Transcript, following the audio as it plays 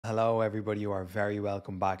Hello, everybody. You are very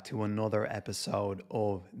welcome back to another episode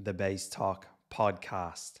of the Base Talk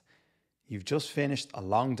podcast. You've just finished a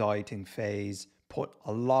long dieting phase, put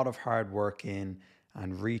a lot of hard work in,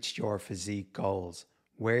 and reached your physique goals.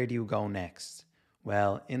 Where do you go next?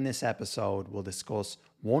 Well, in this episode, we'll discuss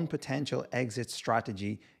one potential exit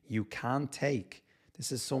strategy you can take.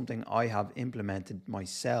 This is something I have implemented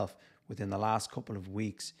myself within the last couple of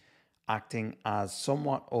weeks, acting as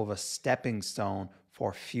somewhat of a stepping stone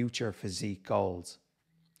for future physique goals.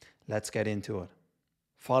 Let's get into it.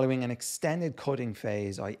 Following an extended cutting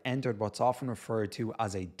phase, I entered what's often referred to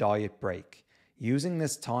as a diet break, using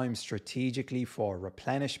this time strategically for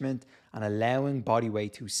replenishment and allowing body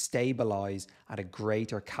weight to stabilize at a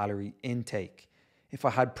greater calorie intake. If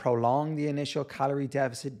I had prolonged the initial calorie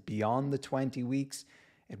deficit beyond the 20 weeks,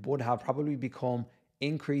 it would have probably become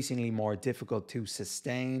increasingly more difficult to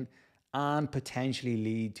sustain and potentially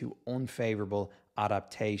lead to unfavorable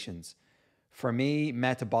adaptations. For me,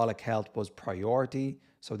 metabolic health was priority,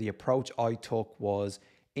 so the approach I took was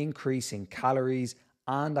increasing calories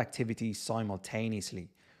and activity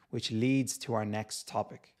simultaneously, which leads to our next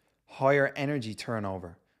topic. Higher energy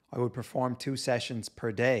turnover. I would perform 2 sessions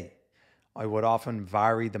per day. I would often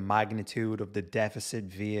vary the magnitude of the deficit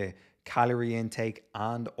via calorie intake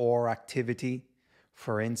and or activity.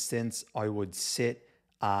 For instance, I would sit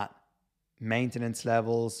at maintenance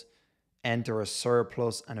levels, enter a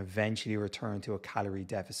surplus, and eventually return to a calorie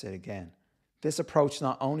deficit again. This approach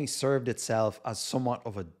not only served itself as somewhat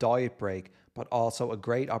of a diet break, but also a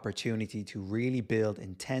great opportunity to really build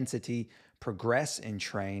intensity, progress in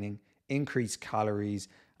training, increase calories,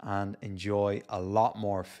 and enjoy a lot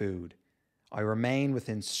more food. I remain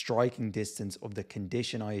within striking distance of the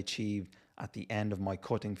condition I achieved at the end of my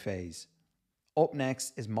cutting phase. Up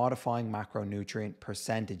next is modifying macronutrient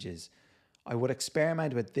percentages. I would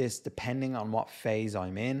experiment with this depending on what phase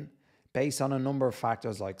I'm in, based on a number of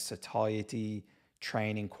factors like satiety,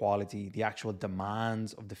 training quality, the actual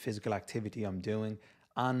demands of the physical activity I'm doing,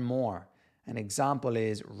 and more. An example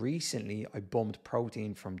is recently I bumped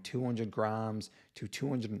protein from 200 grams to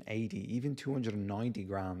 280, even 290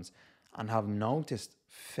 grams, and have noticed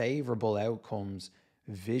favorable outcomes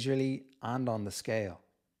visually and on the scale.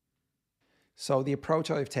 So the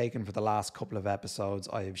approach I've taken for the last couple of episodes,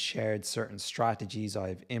 I have shared certain strategies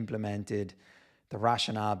I've implemented, the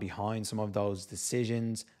rationale behind some of those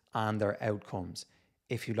decisions and their outcomes.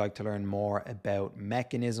 If you'd like to learn more about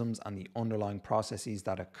mechanisms and the underlying processes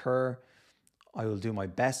that occur, I will do my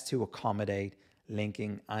best to accommodate,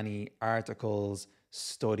 linking any articles,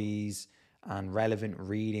 studies, and relevant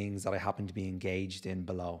readings that I happen to be engaged in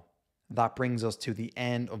below. That brings us to the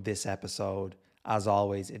end of this episode. As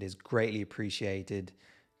always, it is greatly appreciated.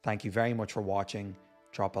 Thank you very much for watching.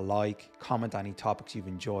 Drop a like, comment any topics you've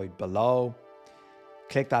enjoyed below.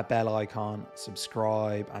 Click that bell icon,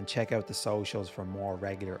 subscribe, and check out the socials for more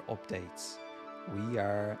regular updates. We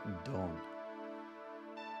are done.